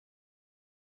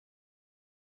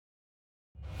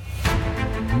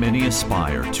Many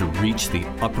aspire to reach the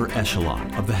upper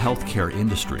echelon of the healthcare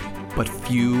industry, but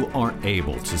few are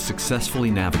able to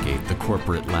successfully navigate the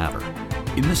corporate ladder.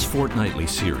 In this fortnightly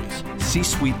series,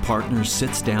 C-Suite Partners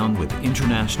sits down with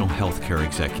international healthcare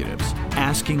executives,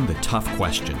 asking the tough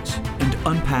questions and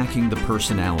unpacking the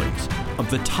personalities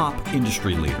of the top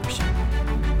industry leaders.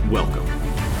 Welcome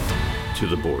to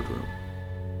the boardroom.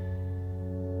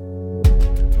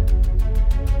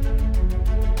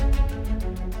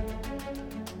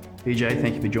 BJ,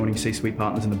 thank you for joining C-Suite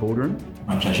Partners in the boardroom.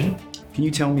 My pleasure. Can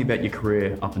you tell me about your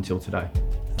career up until today?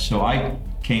 So I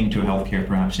came to healthcare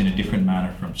perhaps in a different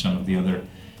manner from some of the other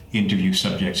interview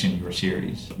subjects in your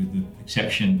series. With the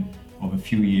exception of a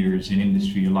few years in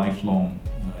industry, a lifelong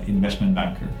investment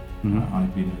banker.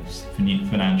 I've been a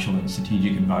financial and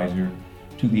strategic advisor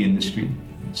to the industry.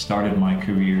 Started my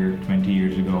career 20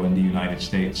 years ago in the United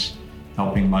States,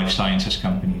 helping life sciences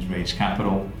companies raise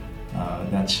capital.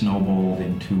 That snowballed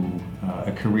into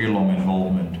a career-long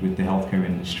involvement with the healthcare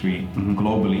industry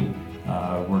globally,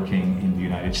 working in the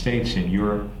United States, in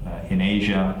Europe, in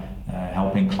Asia,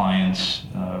 helping clients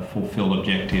fulfill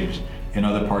objectives in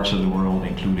other parts of the world,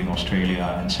 including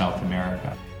Australia and South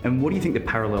America. And what do you think the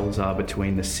parallels are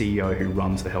between the CEO who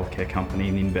runs the healthcare company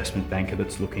and the investment banker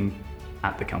that's looking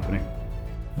at the company?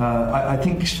 I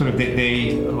think sort of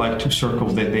they like two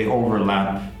circles, that they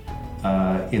overlap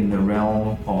in the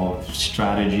realm of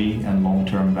strategy and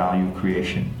long-term value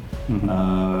creation.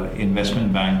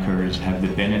 Investment bankers have the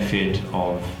benefit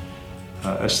of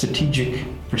a strategic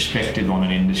perspective on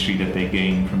an industry that they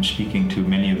gain from speaking to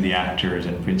many of the actors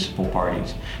and principal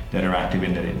parties that are active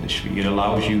in that industry. It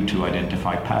allows you to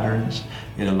identify patterns.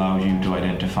 It allows you to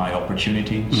identify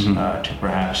opportunities, to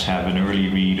perhaps have an early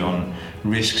read on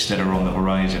risks that are on the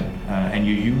horizon. And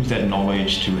you use that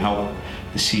knowledge to help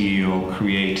the CEO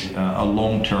create a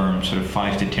long-term sort of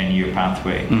 5 to 10 year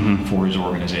pathway for his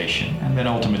organization. And then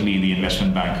ultimately the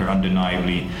investment banker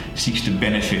undeniably seeks to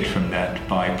benefit from that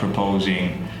by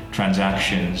proposing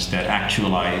transactions that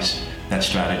actualize that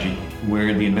strategy,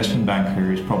 where the investment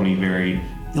banker is probably very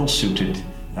ill-suited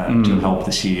to help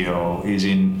the CEO is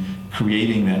in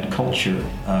creating that culture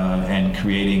and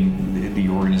creating the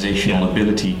organizational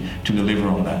ability to deliver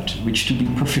on that, which, to be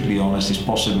perfectly honest, is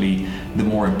possibly the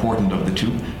more important of the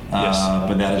two.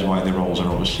 But that is why the roles are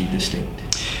obviously distinct.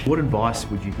 What advice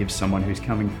would you give someone who's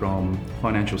coming from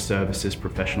financial services,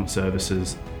 professional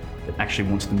services, that actually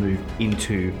wants to move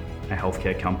into a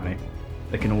healthcare company?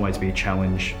 That can always be a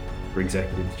challenge for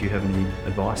executives. Do you have any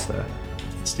advice there?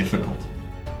 It's difficult.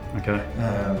 Okay.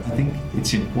 I think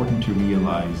it's important to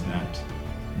realize that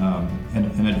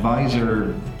an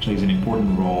advisor plays an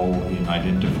important role in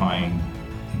identifying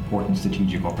important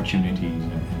strategic opportunities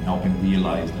and helping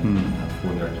realize them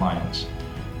for their clients.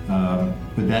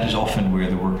 But that is often where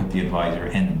the work of the advisor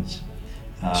ends.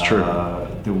 It's true.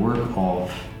 The work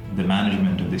of the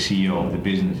management of the CEO of the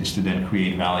business is to then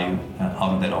create value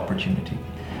out of that opportunity.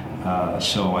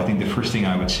 So I think the first thing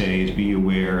I would say is be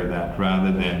aware that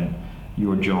rather than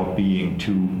your job being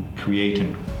to create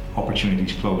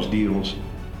opportunities, close deals,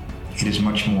 it is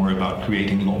much more about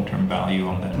creating long-term value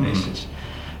on that basis.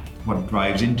 What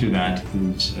drives into that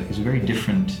is a very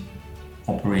different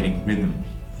operating rhythm.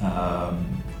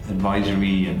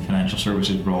 Advisory and financial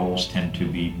services roles tend to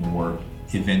be more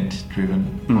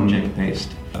event-driven,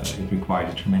 project-based. It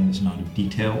requires a tremendous amount of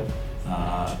detail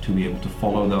to be able to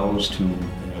follow those, to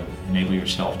enable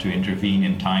yourself to intervene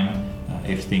in time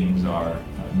if things are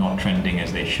not trending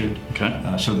as they should.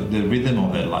 Okay. So the rhythm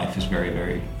of that life is very,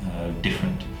 very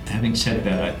different. Having said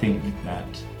that, I think that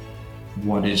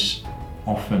what is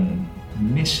often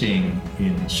missing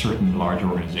in certain large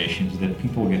organizations is that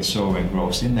people get so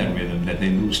engrossed in that rhythm that they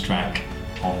lose track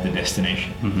of the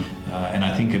destination. And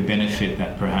I think a benefit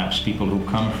that perhaps people who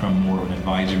come from more of an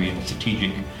advisory and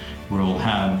strategic world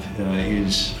have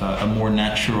is a more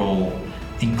natural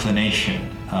inclination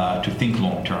to think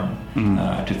long term,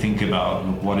 to think about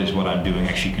what I'm doing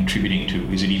actually contributing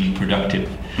to? Is it even productive?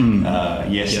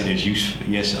 Yes, it is useful.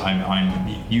 Yes, I'm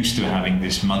used to having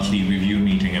this monthly review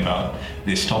meeting about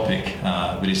this topic,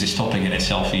 but is this topic in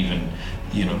itself even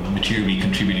materially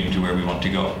contributing to where we want to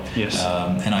go? Yes.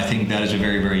 And I think that is a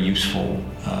very, very useful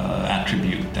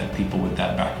attribute that people with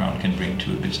that background can bring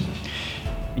to a business.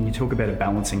 And you talk about a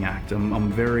balancing act. I'm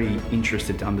very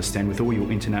interested to understand, with all your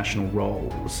international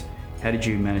roles, how did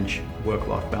you manage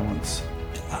work-life balance?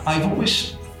 I've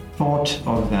always thought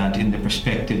of that in the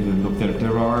perspective of, look,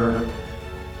 there are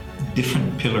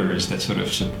different pillars that sort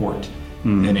of support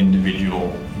an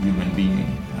individual human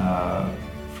being.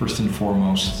 First and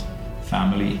foremost,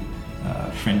 family,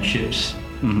 friendships.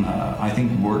 I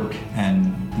think work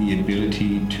and the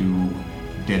ability to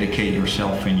dedicate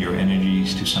yourself and your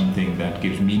energies to something that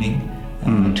gives meaning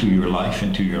to your life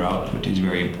and to your output is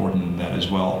very important in that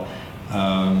as well.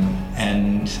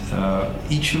 And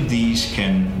each of these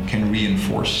can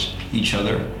reinforce each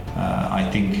other. I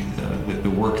think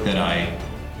the work that I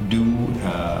do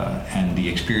and the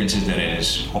experiences that it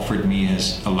has offered me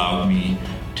has allowed me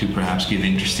to perhaps give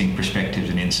interesting perspectives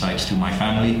and insights to my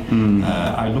family.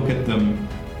 I look at them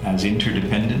as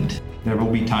interdependent. There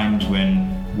will be times when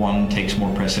one takes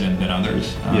more precedent than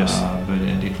others, but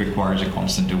it requires a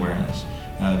constant awareness.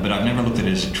 But I've never looked at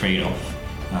it as a trade-off.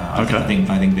 I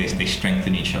think they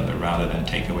strengthen each other rather than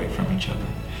take away from each other.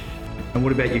 And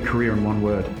what about your career in one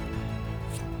word?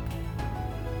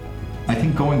 I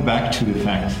think going back to the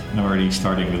fact, and I'm already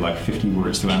starting with like 50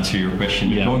 words to answer your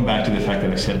question, but going back to the fact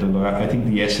that I said that I think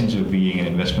the essence of being an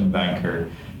investment banker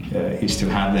is to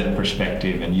have that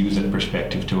perspective and use that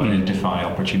perspective to identify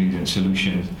opportunities and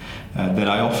solutions that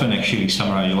I often actually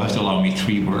summarize. You'll have to allow me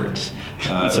 3 words,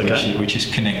 which is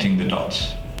connecting the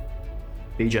dots.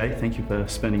 BJ, thank you for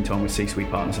spending time with C-Suite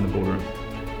Partners in the Boardroom.